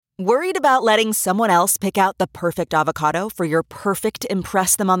Worried about letting someone else pick out the perfect avocado for your perfect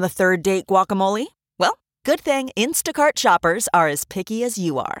impress them on the third date guacamole? Well, good thing Instacart shoppers are as picky as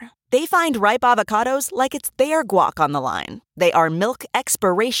you are. They find ripe avocados like it's their guac on the line. They are milk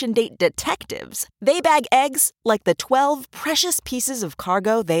expiration date detectives. They bag eggs like the 12 precious pieces of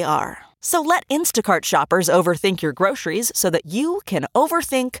cargo they are. So let Instacart shoppers overthink your groceries so that you can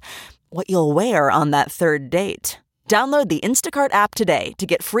overthink what you'll wear on that third date. Download the Instacart app today to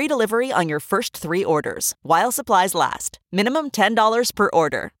get free delivery on your first 3 orders, while supplies last. Minimum $10 per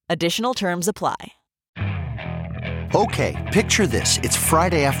order. Additional terms apply. Okay, picture this. It's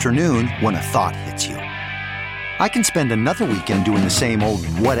Friday afternoon when a thought hits you. I can spend another weekend doing the same old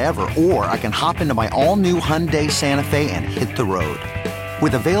whatever, or I can hop into my all-new Hyundai Santa Fe and hit the road.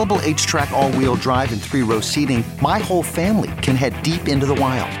 With available H-Track all-wheel drive and 3-row seating, my whole family can head deep into the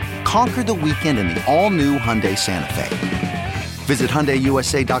wild. Conquer the weekend in the all-new Hyundai Santa Fe. Visit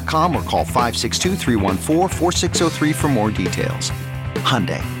HyundaiUSA.com or call 562-314-4603 for more details.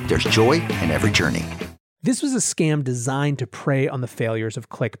 Hyundai, there's joy in every journey. This was a scam designed to prey on the failures of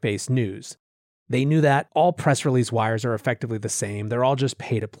click-based news. They knew that all press release wires are effectively the same, they're all just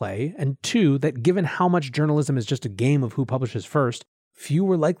pay-to-play, and 2, that given how much journalism is just a game of who publishes first, few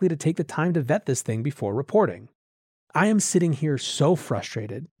were likely to take the time to vet this thing before reporting. I am sitting here so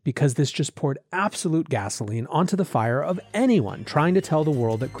frustrated because this just poured absolute gasoline onto the fire of anyone trying to tell the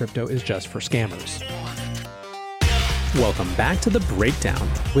world that crypto is just for scammers. Welcome back to The Breakdown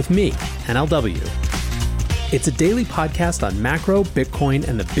with me, NLW. It's a daily podcast on macro, Bitcoin,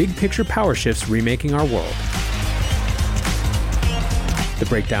 and the big picture power shifts remaking our world. The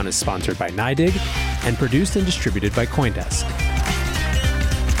Breakdown is sponsored by NYDIG and produced and distributed by CoinDesk.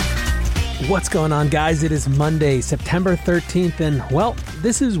 What's going on, guys? It is Monday, September 13th, and well,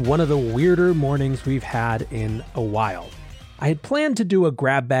 this is one of the weirder mornings we've had in a while. I had planned to do a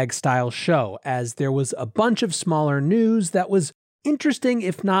grab bag style show, as there was a bunch of smaller news that was interesting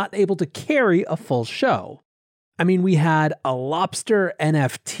if not able to carry a full show. I mean, we had a lobster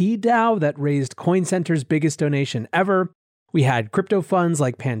NFT DAO that raised Coin Center's biggest donation ever. We had crypto funds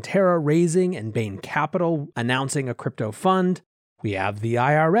like Pantera raising and Bain Capital announcing a crypto fund. We have the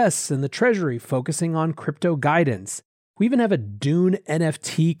IRS and the Treasury focusing on crypto guidance. We even have a Dune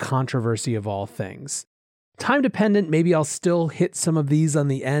NFT controversy of all things. Time dependent, maybe I'll still hit some of these on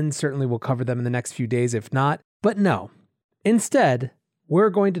the end. Certainly we'll cover them in the next few days if not. But no. Instead, we're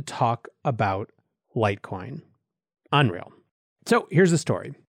going to talk about Litecoin. Unreal. So here's the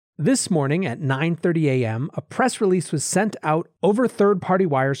story. This morning at 9:30 a.m., a press release was sent out over third-party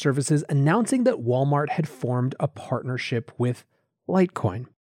wire services announcing that Walmart had formed a partnership with Litecoin.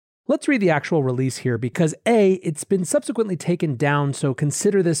 Let's read the actual release here because A, it's been subsequently taken down, so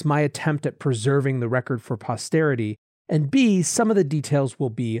consider this my attempt at preserving the record for posterity, and B, some of the details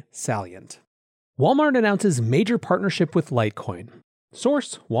will be salient. Walmart announces major partnership with Litecoin.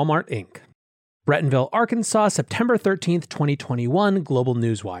 Source, Walmart Inc. Bretonville, Arkansas, September 13th, 2021, Global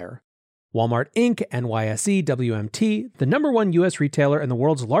Newswire. Walmart Inc., NYSE, WMT, the number one U.S. retailer and the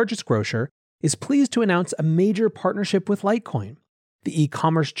world's largest grocer, is pleased to announce a major partnership with Litecoin. The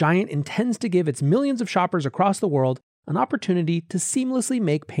e-commerce giant intends to give its millions of shoppers across the world an opportunity to seamlessly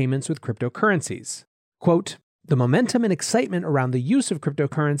make payments with cryptocurrencies. Quote, "The momentum and excitement around the use of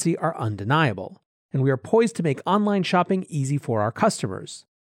cryptocurrency are undeniable, and we are poised to make online shopping easy for our customers.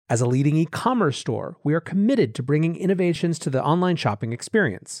 As a leading e-commerce store, we are committed to bringing innovations to the online shopping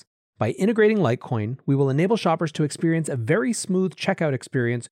experience. By integrating Litecoin, we will enable shoppers to experience a very smooth checkout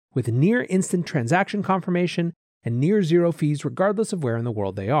experience with near instant transaction confirmation and near zero fees regardless of where in the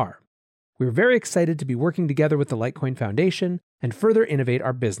world they are. We are very excited to be working together with the Litecoin Foundation and further innovate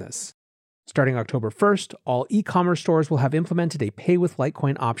our business. Starting October 1st, all e-commerce stores will have implemented a Pay with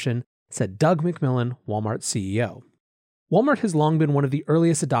Litecoin option," said Doug McMillon, Walmart's CEO. Walmart has long been one of the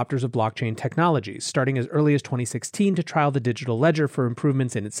earliest adopters of blockchain technologies, starting as early as 2016 to trial the digital ledger for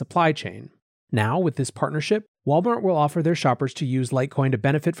improvements in its supply chain. Now, with this partnership, Walmart will offer their shoppers to use Litecoin to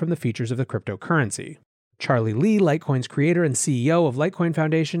benefit from the features of the cryptocurrency. Charlie Lee, Litecoin's creator and CEO of Litecoin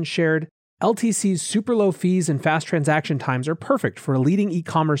Foundation, shared, "LTC's super low fees and fast transaction times are perfect for a leading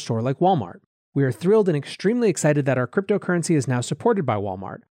e-commerce store like Walmart. We are thrilled and extremely excited that our cryptocurrency is now supported by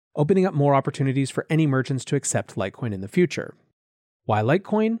Walmart, opening up more opportunities for any merchants to accept Litecoin in the future." Why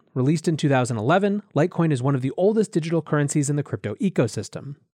Litecoin? Released in 2011, Litecoin is one of the oldest digital currencies in the crypto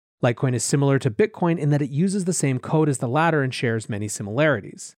ecosystem. Litecoin is similar to Bitcoin in that it uses the same code as the latter and shares many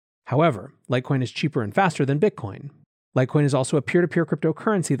similarities. However, Litecoin is cheaper and faster than Bitcoin. Litecoin is also a peer-to-peer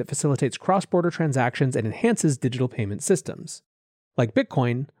cryptocurrency that facilitates cross-border transactions and enhances digital payment systems. Like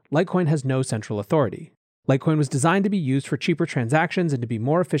Bitcoin, Litecoin has no central authority. Litecoin was designed to be used for cheaper transactions and to be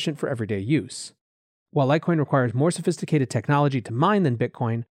more efficient for everyday use. While Litecoin requires more sophisticated technology to mine than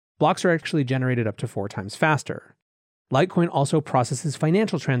Bitcoin, blocks are actually generated up to 4 times faster. Litecoin also processes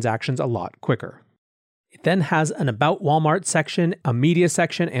financial transactions a lot quicker. It then has an About Walmart section, a media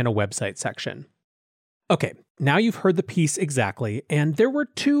section, and a website section. Okay, now you've heard the piece exactly, and there were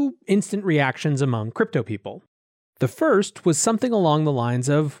 2 instant reactions among crypto people. The first was something along the lines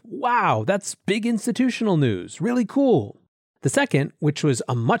of, wow, that's big institutional news, really cool. The second, which was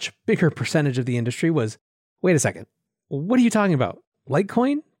a much bigger percentage of the industry, was, wait a second, what are you talking about?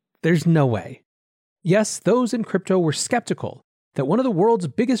 Litecoin? There's no way. Yes, those in crypto were skeptical that one of the world's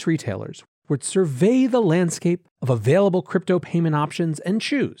biggest retailers would survey the landscape of available crypto payment options and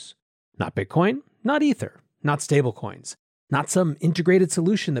choose. Not Bitcoin, not Ether, not stablecoins, not some integrated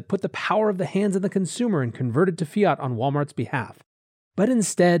solution that put the power of the hands of the consumer and converted to fiat on Walmart's behalf, but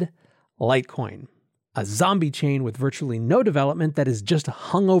instead, Litecoin, a zombie chain with virtually no development that is just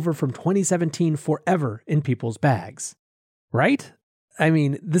hung over from 2017 forever in people's bags. Right? I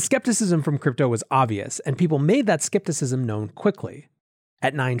mean, the skepticism from crypto was obvious, and people made that skepticism known quickly.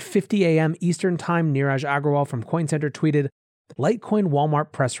 At 9:50 a.m. Eastern Time, Neeraj Agrawal from CoinCenter tweeted, "Litecoin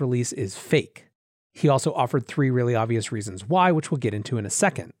Walmart press release is fake." He also offered 3 really obvious reasons why, which we'll get into in a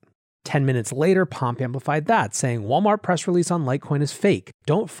second. 10 minutes later, Pomp amplified that, saying Walmart press release on Litecoin is fake.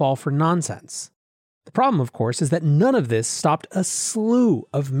 Don't fall for nonsense. The problem, of course, is that none of this stopped a slew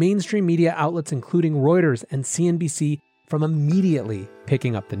of mainstream media outlets, including Reuters and CNBC, from immediately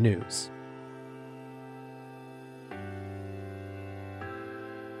picking up the news.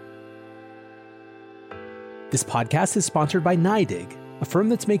 This podcast is sponsored by NYDIG, a firm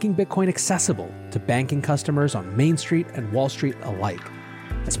that's making Bitcoin accessible to banking customers on Main Street and Wall Street alike,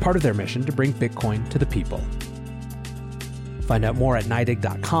 as part of their mission to bring Bitcoin to the people. Find out more at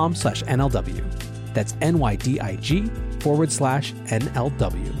NYDIG.com/NLW. That's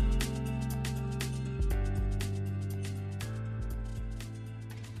NYDIG/NLW.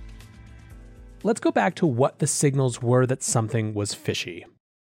 Let's go back to what the signals were that something was fishy.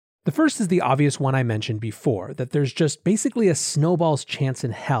 The first is the obvious one I mentioned before, that there's just basically a snowball's chance in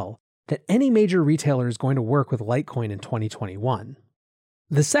hell that any major retailer is going to work with Litecoin in 2021.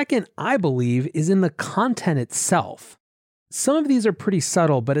 The second, I believe, is in the content itself. Some of these are pretty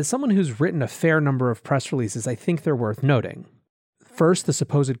subtle, but as someone who's written a fair number of press releases, I think they're worth noting. First, the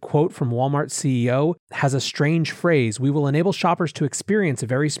supposed quote from Walmart's CEO has a strange phrase, "We will enable shoppers to experience a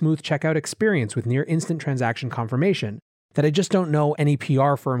very smooth checkout experience with near instant transaction confirmation," that I just don't know any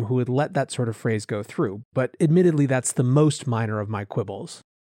PR firm who would let that sort of phrase go through, but admittedly that's the most minor of my quibbles.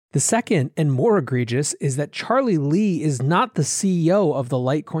 The second, and more egregious, is that Charlie Lee is not the CEO of the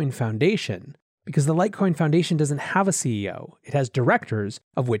Litecoin Foundation, because the Litecoin Foundation doesn't have a CEO. It has directors,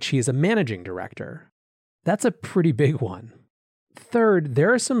 of which he is a managing director. That's a pretty big one. Third,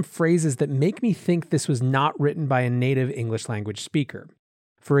 there are some phrases that make me think this was not written by a native English language speaker.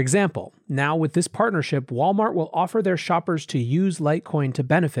 For example, now with this partnership, Walmart will offer their shoppers to use Litecoin to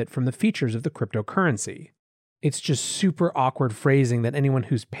benefit from the features of the cryptocurrency. It's just super awkward phrasing that anyone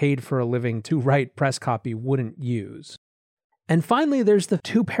who's paid for a living to write press copy wouldn't use. And finally, there's the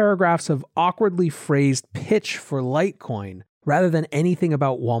 2 paragraphs of awkwardly phrased pitch for Litecoin, rather than anything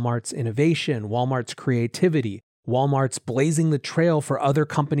about Walmart's innovation, Walmart's creativity, Walmart's blazing the trail for other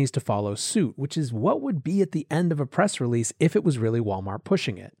companies to follow suit, which is what would be at the end of a press release if it was really Walmart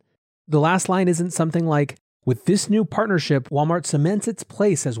pushing it. The last line isn't something like, "With this new partnership, Walmart cements its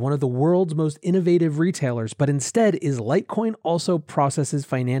place as one of the world's most innovative retailers," but instead is Litecoin also processes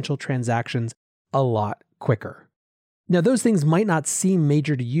financial transactions a lot quicker. Now, those things might not seem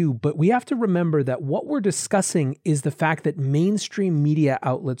major to you, but we have to remember that what we're discussing is the fact that mainstream media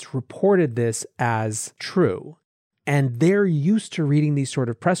outlets reported this as true. And they're used to reading these sort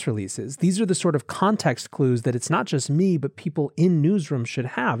of press releases. These are the sort of context clues that it's not just me, but people in newsrooms should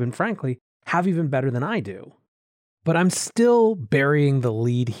have, and frankly, have even better than I do. But I'm still burying the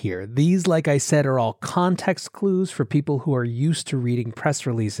lead here. These, like I said, are all context clues for people who are used to reading press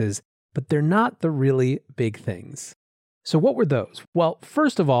releases, but they're not the really big things. So what were those? Well,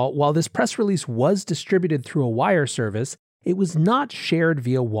 first of all, while this press release was distributed through a wire service, it was not shared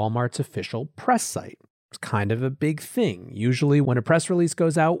via Walmart's official press site. It's kind of a big thing. Usually when a press release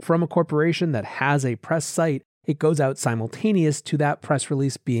goes out from a corporation that has a press site, it goes out simultaneous to that press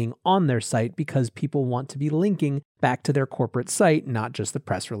release being on their site because people want to be linking back to their corporate site, not just the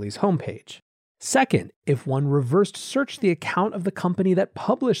press release homepage. Second, if one reversed searched the account of the company that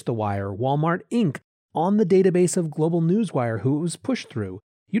published the wire, Walmart Inc., on the database of Global Newswire who it was pushed through,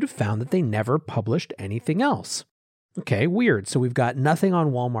 you'd have found that they never published anything else. Okay, weird. So we've got nothing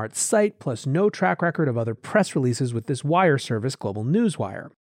on Walmart's site, plus no track record of other press releases with this wire service, Global Newswire.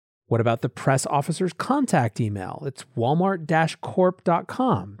 What about the press officer's contact email? It's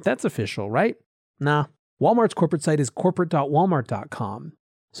walmart-corp.com. That's official, right? Nah. Walmart's corporate site is corporate.walmart.com.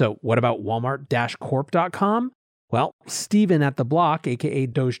 So what about walmart-corp.com? Well, Steven at The Block, aka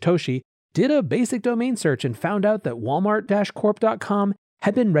Doge Toshi, did a basic domain search and found out that walmart-corp.com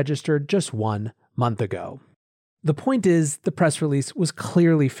had been registered just 1 month ago. The point is, the press release was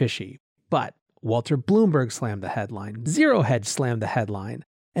clearly fishy, but Walter Bloomberg slammed the headline, Zero Hedge slammed the headline,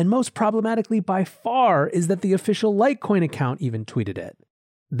 and most problematically by far is that the official Litecoin account even tweeted it.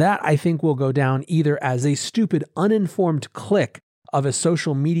 That, I think, will go down either as a stupid, uninformed click of a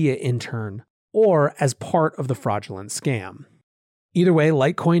social media intern or as part of the fraudulent scam. Either way,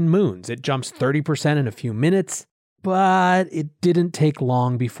 Litecoin moons. It jumps 30% in a few minutes, but it didn't take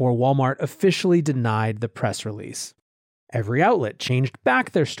long before Walmart officially denied the press release. Every outlet changed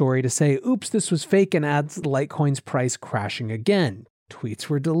back their story to say, oops, this was fake, and adds Litecoin's price crashing again. Tweets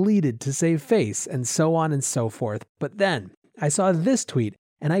were deleted to save face, and so on and so forth. But then, I saw this tweet,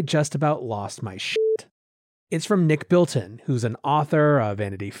 and I just about lost my shit. It's from Nick Bilton, who's an author, a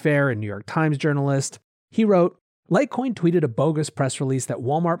Vanity Fair and New York Times journalist. He wrote, Litecoin tweeted a bogus press release that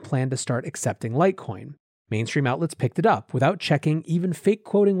Walmart planned to start accepting Litecoin. Mainstream outlets picked it up without checking, even fake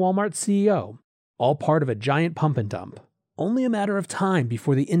quoting Walmart's CEO. All part of a giant pump and dump. Only a matter of time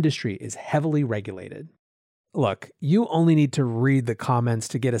before the industry is heavily regulated. Look, you only need to read the comments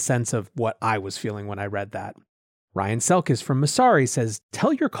to get a sense of what I was feeling when I read that. Ryan Selkis from Masari says,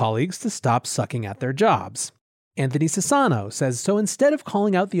 tell your colleagues to stop sucking at their jobs. Anthony Sassano says, so instead of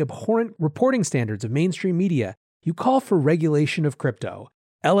calling out the abhorrent reporting standards of mainstream media, you call for regulation of crypto.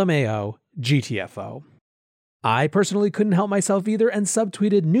 LMAO, GTFO. I personally couldn't help myself either and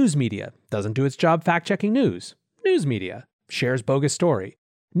subtweeted news media. Doesn't do its job fact-checking news. News media. Shares bogus story.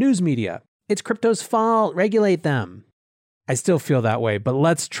 News media. It's crypto's fault. Regulate them. I still feel that way, but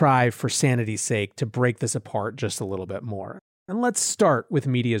let's try, for sanity's sake, to break this apart just a little bit more. And let's start with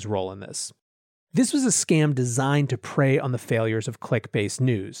media's role in this. This was a scam designed to prey on the failures of click-based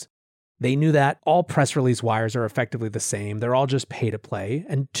news. They knew that all press release wires are effectively the same, they're all just pay to play,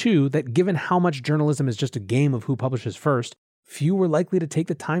 and two, that given how much journalism is just a game of who publishes first, few were likely to take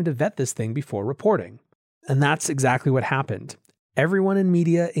the time to vet this thing before reporting. And that's exactly what happened. Everyone in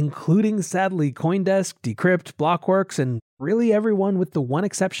media, including sadly CoinDesk, Decrypt, Blockworks, and really everyone with the one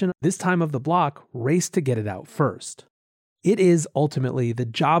exception this time of the block, raced to get it out first. It is ultimately the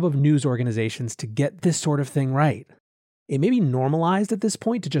job of news organizations to get this sort of thing right. It may be normalized at this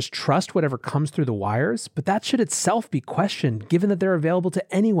point to just trust whatever comes through the wires, but that should itself be questioned given that they're available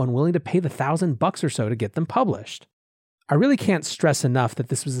to anyone willing to pay the $1,000 or so to get them published. I really can't stress enough that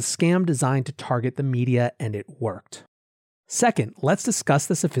this was a scam designed to target the media, and it worked. Second, let's discuss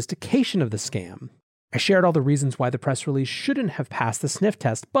the sophistication of the scam. I shared all the reasons why the press release shouldn't have passed the sniff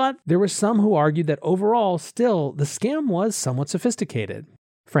test, but there were some who argued that overall, still, the scam was somewhat sophisticated.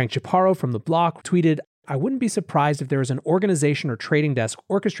 Frank Chaparro from The Block tweeted, I wouldn't be surprised if there was an organization or trading desk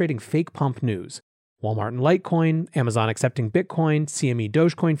orchestrating fake pump news. Walmart and Litecoin, Amazon accepting Bitcoin, CME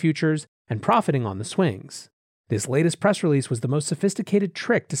Dogecoin futures, and profiting on the swings. This latest press release was the most sophisticated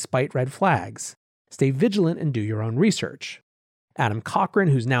trick despite red flags. Stay vigilant and do your own research. Adam Cochran,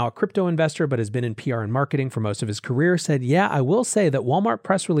 who's now a crypto investor but has been in PR and marketing for most of his career, said, yeah, I will say that Walmart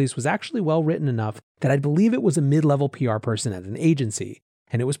press release was actually well written enough that I'd believe it was a mid-level PR person at an agency.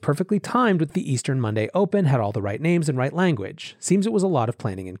 And it was perfectly timed with the Eastern Monday Open, had all the right names and right language. Seems it was a lot of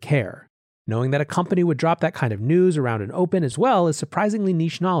planning and care. Knowing that a company would drop that kind of news around an open as well is surprisingly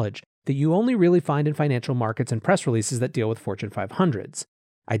niche knowledge that you only really find in financial markets and press releases that deal with Fortune 500s.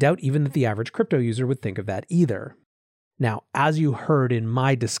 I doubt even that the average crypto user would think of that either. Now, as you heard in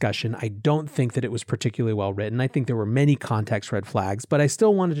my discussion, I don't think that it was particularly well written. I think there were many context red flags, but I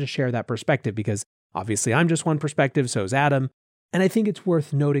still wanted to share that perspective because obviously I'm just one perspective, so is Adam. And I think it's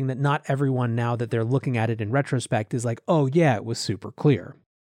worth noting that not everyone, now that they're looking at it in retrospect, is like, oh yeah, it was super clear.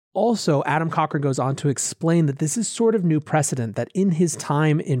 Also, Adam Cochran goes on to explain that this is sort of new precedent, that in his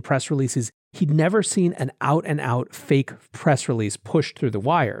time in press releases, he'd never seen an out-and-out fake press release pushed through the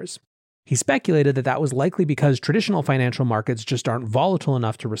wires. He speculated that that was likely because traditional financial markets just aren't volatile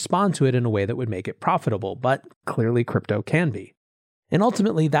enough to respond to it in a way that would make it profitable, but clearly crypto can be. And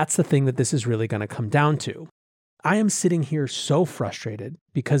ultimately, that's the thing that this is really going to come down to. I am sitting here so frustrated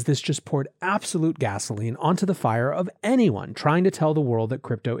because this just poured absolute gasoline onto the fire of anyone trying to tell the world that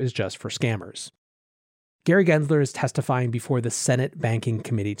crypto is just for scammers. Gary Gensler is testifying before the Senate Banking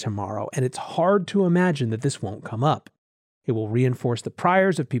Committee tomorrow, and it's hard to imagine that this won't come up. It will reinforce the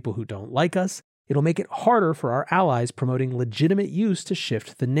priors of people who don't like us. It'll make it harder for our allies promoting legitimate use to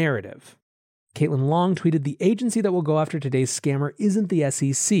shift the narrative. Caitlin Long tweeted, "The agency that will go after today's scammer isn't the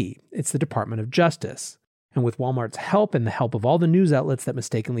SEC, it's the Department of Justice. And with Walmart's help and the help of all the news outlets that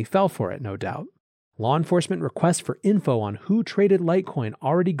mistakenly fell for it, no doubt. Law enforcement requests for info on who traded Litecoin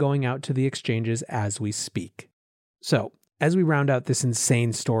already going out to the exchanges as we speak." So, as we round out this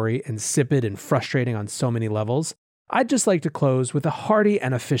insane story, insipid and frustrating on so many levels, I'd just like to close with a hearty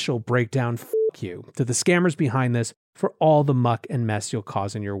and official breakdown fuck you to the scammers behind this for all the muck and mess you'll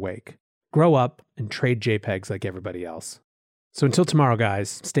cause in your wake. Grow up and trade JPEGs like everybody else. So until tomorrow,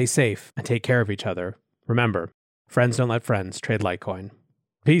 guys, stay safe and take care of each other. Remember, friends don't let friends trade Litecoin.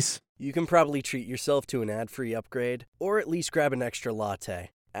 Peace. You can probably treat yourself to an ad-free upgrade, or at least grab an extra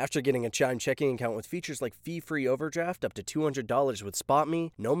latte. After getting a Chime checking account with features like fee-free overdraft up to $200 with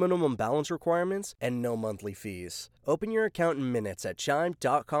SpotMe, no minimum balance requirements, and no monthly fees. Open your account in minutes at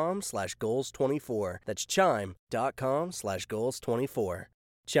chime.com/goals24. That's chime.com/goals24.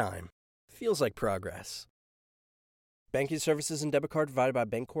 Chime. Feels like progress. Banking services and debit card provided by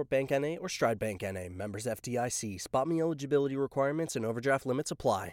Bancorp Bank N.A. or Stride Bank N.A. Members FDIC. SpotMe eligibility requirements and overdraft limits apply.